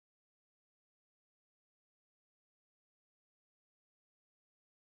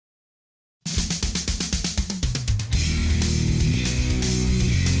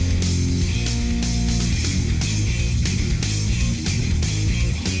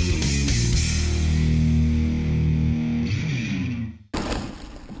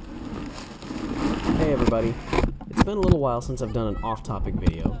everybody. It's been a little while since I've done an off-topic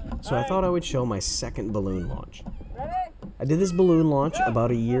video, so I thought I would show my second balloon launch. I did this balloon launch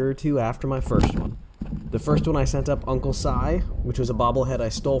about a year or two after my first one. The first one I sent up Uncle Si, which was a bobblehead I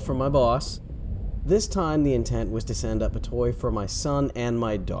stole from my boss. This time the intent was to send up a toy for my son and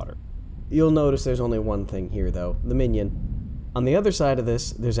my daughter. You'll notice there's only one thing here though, the Minion. On the other side of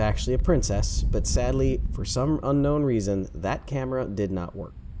this, there's actually a princess, but sadly, for some unknown reason, that camera did not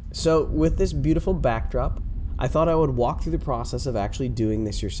work. So with this beautiful backdrop, I thought I would walk through the process of actually doing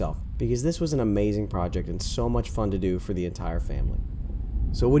this yourself, because this was an amazing project and so much fun to do for the entire family.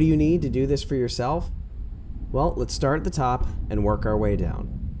 So what do you need to do this for yourself? Well, let's start at the top and work our way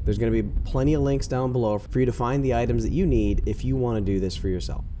down. There's going to be plenty of links down below for you to find the items that you need if you want to do this for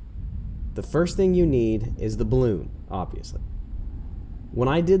yourself. The first thing you need is the balloon, obviously. When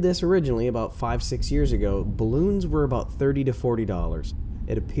I did this originally about 5-6 years ago, balloons were about $30 to $40.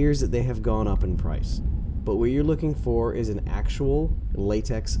 It appears that they have gone up in price. But what you're looking for is an actual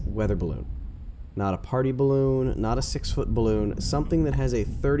latex weather balloon. Not a party balloon, not a 6-foot balloon, something that has a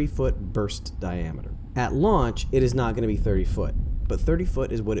 30-foot burst diameter. At launch, it is not going to be 30 foot, but 30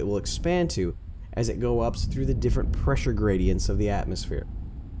 foot is what it will expand to as it goes up through the different pressure gradients of the atmosphere.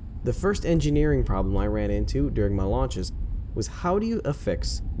 The first engineering problem I ran into during my launches was how do you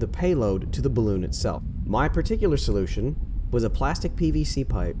affix the payload to the balloon itself. My particular solution was a plastic PVC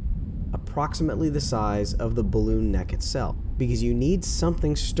pipe approximately the size of the balloon neck itself, because you need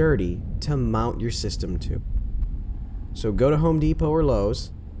something sturdy to mount your system to. So go to Home Depot or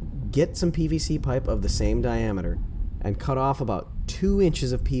Lowe's, get some PVC pipe of the same diameter, and cut off about 2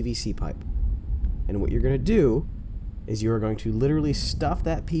 inches of PVC pipe. And what you're going to do is you are going to literally stuff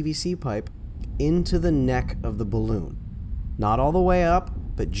that PVC pipe into the neck of the balloon. Not all the way up,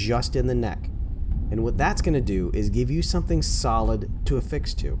 but just in the neck. And what that's going to do is give you something solid to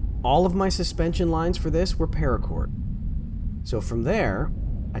affix to. All of my suspension lines for this were Paracord. So from there,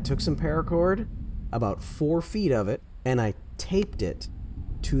 I took some Paracord, about 4 feet of it, and I taped it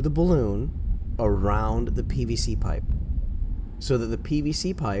to the balloon around the PVC pipe. So that the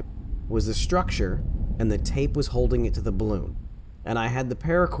PVC pipe was the structure and the tape was holding it to the balloon. And I had the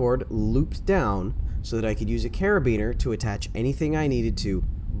Paracord looped down so that I could use a carabiner to attach anything I needed to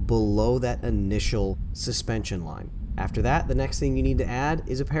below that initial suspension line. After that, the next thing you need to add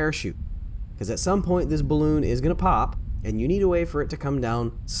is a parachute, because at some point this balloon is going to pop and you need a way for it to come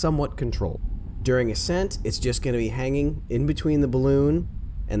down somewhat controlled. During ascent, it's just going to be hanging in between the balloon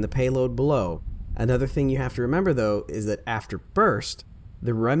and the payload below. Another thing you have to remember though is that after burst,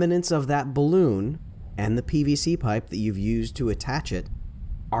 the remnants of that balloon and the PVC pipe that you've used to attach it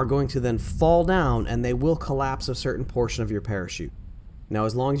are going to then fall down and they will collapse a certain portion of your parachute. Now,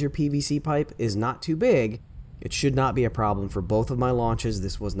 as long as your PVC pipe is not too big, it should not be a problem. For both of my launches,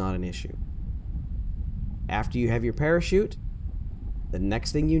 this was not an issue. After you have your parachute, the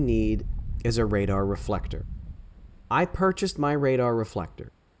next thing you need is a radar reflector. I purchased my radar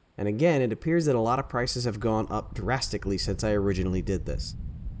reflector, and again, it appears that a lot of prices have gone up drastically since I originally did this.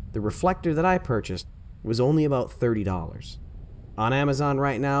 The reflector that I purchased was only about $30. On Amazon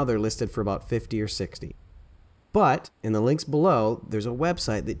right now, they're listed for about $50 or $60. But in the links below, there's a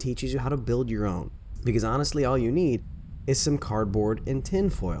website that teaches you how to build your own. Because honestly, all you need is some cardboard and tin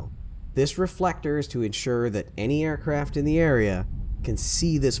foil. This reflector is to ensure that any aircraft in the area can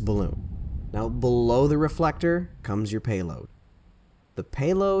see this balloon. Now, below the reflector comes your payload. The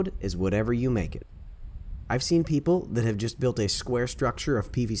payload is whatever you make it. I've seen people that have just built a square structure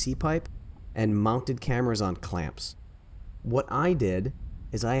of PVC pipe and mounted cameras on clamps. What I did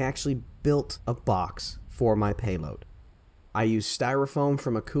is I actually built a box for my payload. I used styrofoam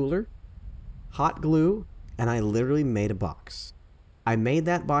from a cooler, hot glue, and I literally made a box. I made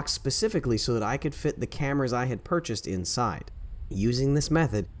that box specifically so that I could fit the cameras I had purchased inside. Using this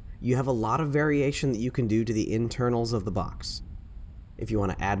method, you have a lot of variation that you can do to the internals of the box. If you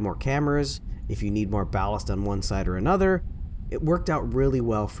want to add more cameras, if you need more ballast on one side or another, it worked out really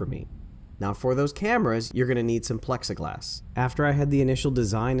well for me. Now for those cameras, you're going to need some plexiglass. After I had the initial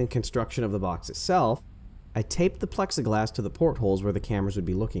design and construction of the box itself, I taped the plexiglass to the portholes where the cameras would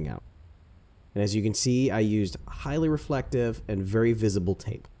be looking out. And as you can see, I used highly reflective and very visible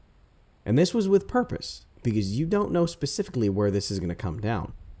tape. And this was with purpose, because you don't know specifically where this is going to come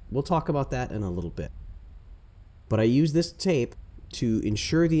down. We'll talk about that in a little bit. But I used this tape to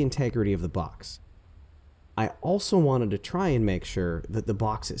ensure the integrity of the box. I also wanted to try and make sure that the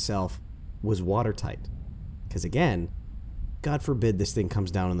box itself was watertight. Because again, God forbid this thing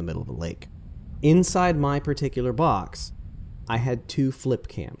comes down in the middle of a lake. Inside my particular box, I had 2 flip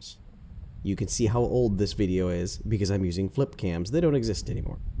cams. You can see how old this video is because I'm using flip cams. They don't exist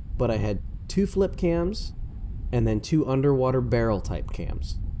anymore. But I had 2 flip cams, and then 2 underwater barrel type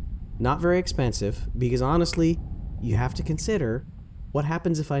cams. Not very expensive, because honestly, you have to consider what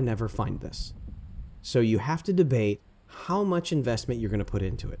happens if I never find this. So you have to debate how much investment you're going to put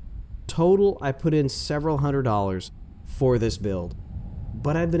into it. Total, I put in several $100s for this build,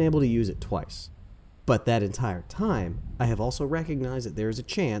 but I've been able to use it twice. But that entire time, I have also recognized that there is a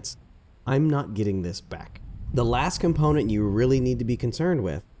chance I'm not getting this back. The last component you really need to be concerned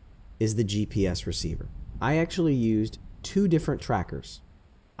with is the GPS receiver. I actually used 2 different trackers.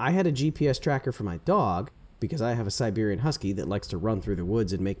 I had a GPS tracker for my dog, because I have a Siberian Husky that likes to run through the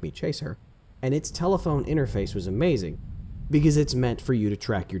woods and make me chase her, and its telephone interface was amazing, because it's meant for you to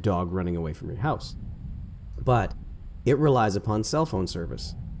track your dog running away from your house. But it relies upon cell phone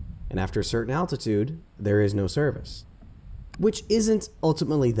service, and after a certain altitude, there is no service. Which isn't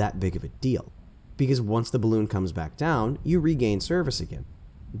ultimately that big of a deal, because once the balloon comes back down, you regain service again.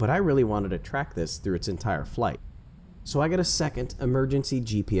 But I really wanted to track this through its entire flight. So I got a second emergency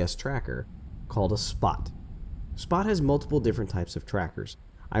GPS tracker called a Spot. Spot has multiple different types of trackers.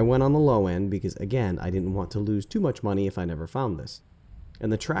 I went on the low end because, again, I didn't want to lose too much money if I never found this.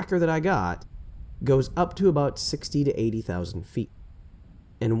 And the tracker that I got goes up to about 60 to 80,000 feet.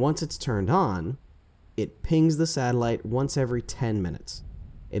 And once it's turned on, it pings the satellite once every 10 minutes.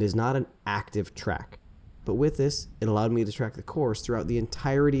 It is not an active track, but with this, it allowed me to track the course throughout the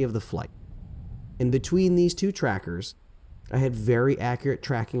entirety of the flight. In between these 2 trackers, I had very accurate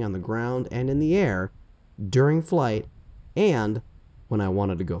tracking on the ground and in the air during flight and when I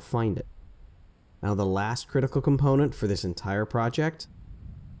wanted to go find it. Now the last critical component for this entire project,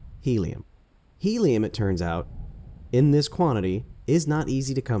 helium. Helium, it turns out, in this quantity, is not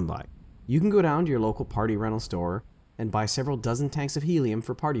easy to come by. You can go down to your local party rental store and buy several dozen tanks of helium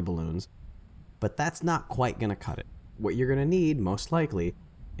for party balloons, but that's not quite going to cut it. What you're going to need, most likely,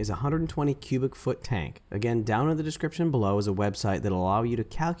 is a 120 cubic foot tank. Again, down in the description below is a website that will allow you to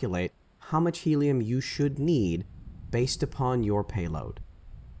calculate how much helium you should need based upon your payload.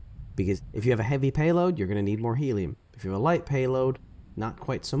 Because if you have a heavy payload, you're going to need more helium. If you have a light payload, not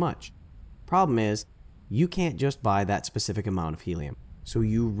quite so much. Problem is, you can't just buy that specific amount of helium. So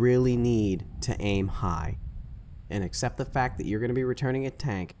you really need to aim high and accept the fact that you're going to be returning a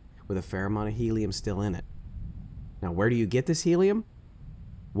tank with a fair amount of helium still in it. Now, where do you get this helium?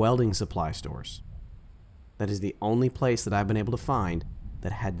 Welding supply stores. That is the only place that I've been able to find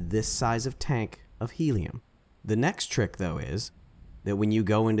that had this size of tank of helium. The next trick, though, is that when you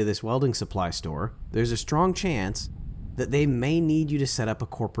go into this welding supply store, there's a strong chance that they may need you to set up a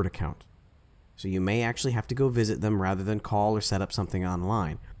corporate account. So you may actually have to go visit them rather than call or set up something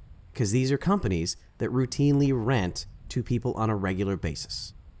online, because these are companies that routinely rent to people on a regular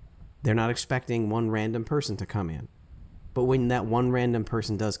basis. They're not expecting one random person to come in. But when that one random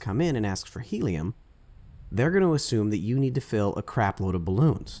person does come in and asks for helium, they're going to assume that you need to fill a crap load of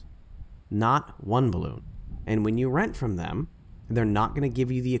balloons, not one balloon. And when you rent from them, they're not going to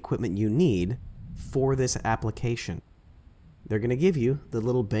give you the equipment you need for this application. They're going to give you the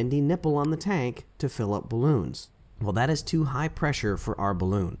little bendy nipple on the tank to fill up balloons. Well, that is too high pressure for our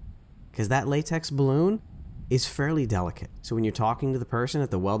balloon, because that latex balloon is fairly delicate. So when you're talking to the person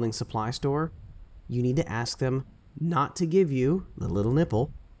at the welding supply store, you need to ask them not to give you the little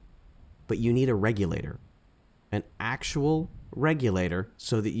nipple, but you need a regulator, an actual regulator,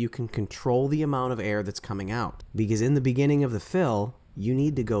 so that you can control the amount of air that's coming out. Because in the beginning of the fill, you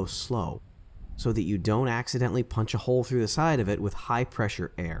need to go slow so that you don't accidentally punch a hole through the side of it with high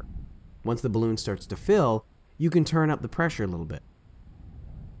pressure air. Once the balloon starts to fill, you can turn up the pressure a little bit.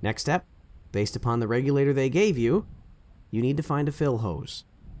 Next step, based upon the regulator they gave you, you need to find a fill hose.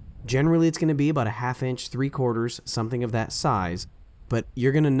 Generally, it's going to be about a 1/2 inch, 3/4, something of that size, but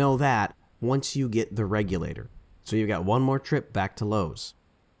you're going to know that once you get the regulator. So you've got one more trip back to Lowe's.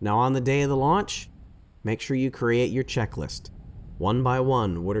 Now on the day of the launch, make sure you create your checklist. One by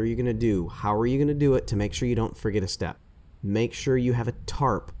one, what are you going to do? How are you going to do it to make sure you don't forget a step? Make sure you have a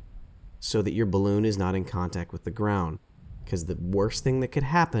tarp so that your balloon is not in contact with the ground. Because the worst thing that could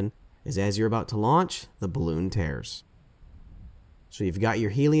happen is as you're about to launch, the balloon tears. So you've got your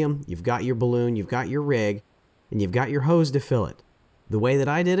helium, you've got your balloon, you've got your rig, and you've got your hose to fill it. The way that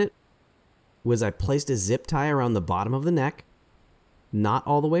I did it was I placed a zip tie around the bottom of the neck, not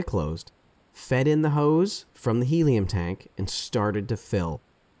all the way closed, fed in the hose from the helium tank, and started to fill.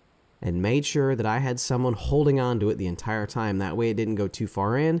 And made sure that I had someone holding on to it the entire time. That way it didn't go too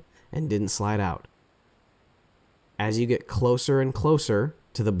far in and didn't slide out. As you get closer and closer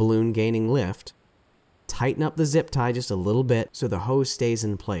to the balloon gaining lift, tighten up the zip tie just a little bit so the hose stays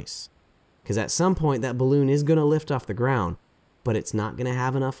in place. Because at some point that balloon is going to lift off the ground, but it's not going to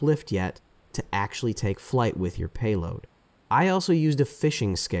have enough lift yet to actually take flight with your payload. I also used a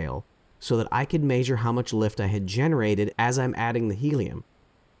fishing scale so that I could measure how much lift I had generated as I'm adding the helium.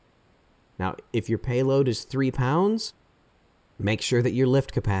 Now, if your payload is 3 pounds, make sure that your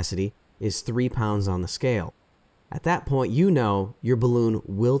lift capacity is 3 pounds on the scale. At that point, you know your balloon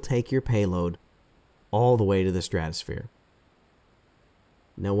will take your payload all the way to the stratosphere.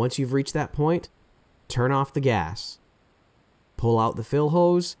 Now, once you've reached that point, turn off the gas, pull out the fill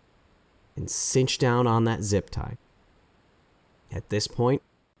hose, and cinch down on that zip tie. At this point,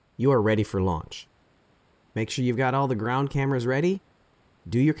 you are ready for launch. Make sure you've got all the ground cameras ready,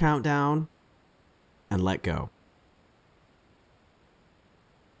 do your countdown, and let go.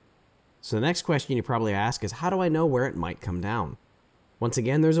 So the next question you probably ask is, how do I know where it might come down? Once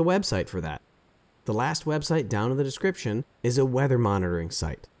again, there's a website for that. The last website down in the description is a weather monitoring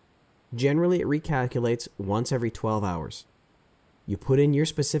site. Generally, it recalculates once every 12 hours. You put in your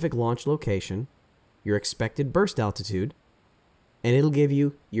specific launch location, your expected burst altitude, and it'll give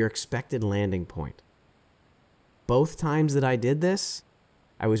you your expected landing point. Both times that I did this,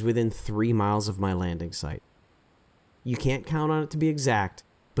 I was within 3 miles of my landing site. You can't count on it to be exact,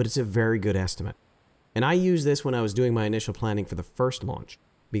 but it's a very good estimate. And I used this when I was doing my initial planning for the first launch,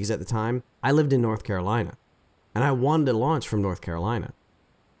 because at the time, I lived in North Carolina, and I wanted to launch from North Carolina.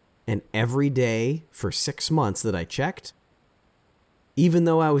 And every day for 6 months that I checked, even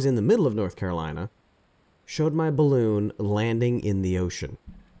though I was in the middle of North Carolina, showed my balloon landing in the ocean.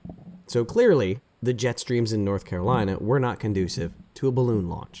 So clearly, the jet streams in North Carolina were not conducive to a balloon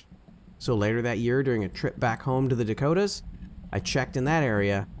launch. So later that year, during a trip back home to the Dakotas, I checked in that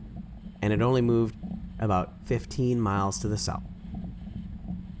area, and it only moved about 15 miles to the south.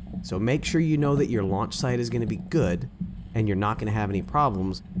 So make sure you know that your launch site is going to be good, and you're not going to have any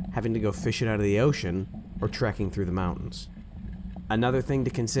problems having to go fish it out of the ocean or trekking through the mountains. Another thing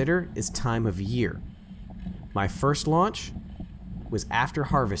to consider is time of year. My first launch was after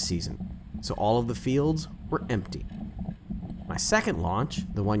harvest season, so all of the fields were empty. My second launch,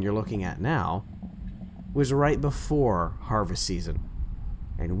 the one you're looking at now, was right before harvest season.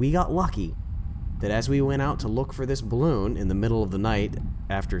 And we got lucky that as we went out to look for this balloon in the middle of the night,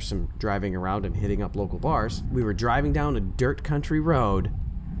 after some driving around and hitting up local bars, we were driving down a dirt country road,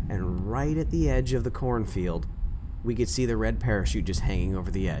 and right at the edge of the cornfield, we could see the red parachute just hanging over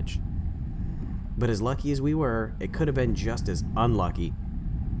the edge. But as lucky as we were, it could have been just as unlucky,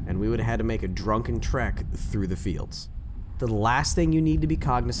 and we would have had to make a drunken trek through the fields. The last thing you need to be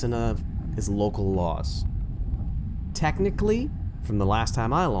cognizant of is local laws. Technically, from the last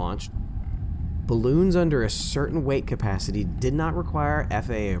time I launched, balloons under a certain weight capacity did not require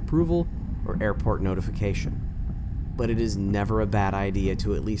FAA approval or airport notification. But it is never a bad idea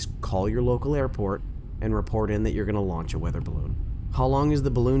to at least call your local airport and report in that you're going to launch a weather balloon. How long is the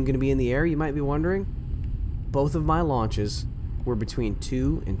balloon going to be in the air, you might be wondering? Both of my launches were between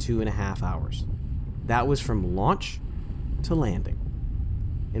 2 and 2.5 hours. That was from launch to landing.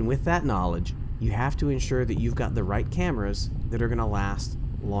 And with that knowledge, you have to ensure that you've got the right cameras that are going to last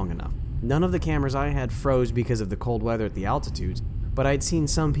long enough. None of the cameras I had froze because of the cold weather at the altitudes, but I'd seen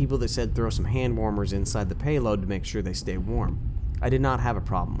some people that said throw some hand warmers inside the payload to make sure they stay warm. I did not have a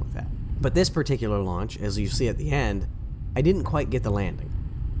problem with that. But this particular launch, as you see at the end, I didn't quite get the landing.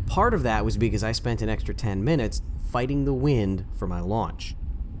 Part of that was because I spent an extra 10 minutes fighting the wind for my launch.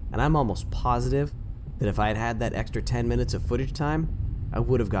 And I'm almost positive that if I had had that extra 10 minutes of footage time, I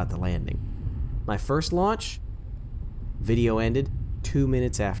would have got the landing. My first launch, video ended 2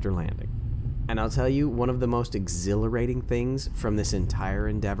 minutes after landing. And I'll tell you, one of the most exhilarating things from this entire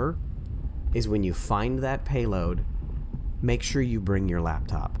endeavor is when you find that payload, make sure you bring your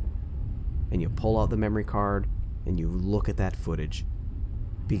laptop. And you pull out the memory card and you look at that footage.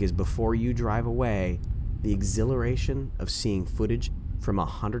 Because before you drive away, the exhilaration of seeing footage from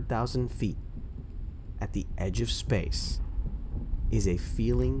 100,000 feet at the edge of space is a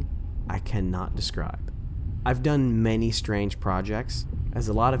feeling I cannot describe. I've done many strange projects, as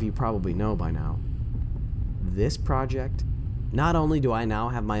a lot of you probably know by now. This project, not only do I now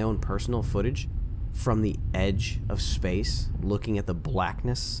have my own personal footage from the edge of space looking at the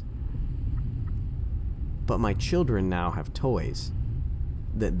blackness, but my children now have toys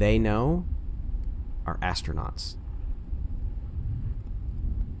that they know are astronauts.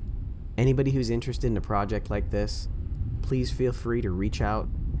 Anybody who's interested in a project like this, please feel free to reach out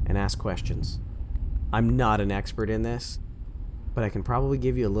and ask questions. I'm not an expert in this, but I can probably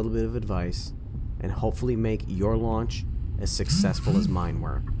give you a little bit of advice and hopefully make your launch as successful as mine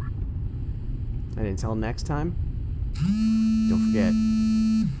were. And until next time, don't forget,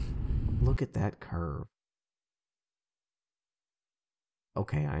 look at that curve.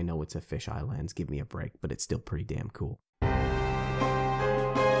 Okay, I know it's a fisheye lens, give me a break, but it's still pretty damn cool.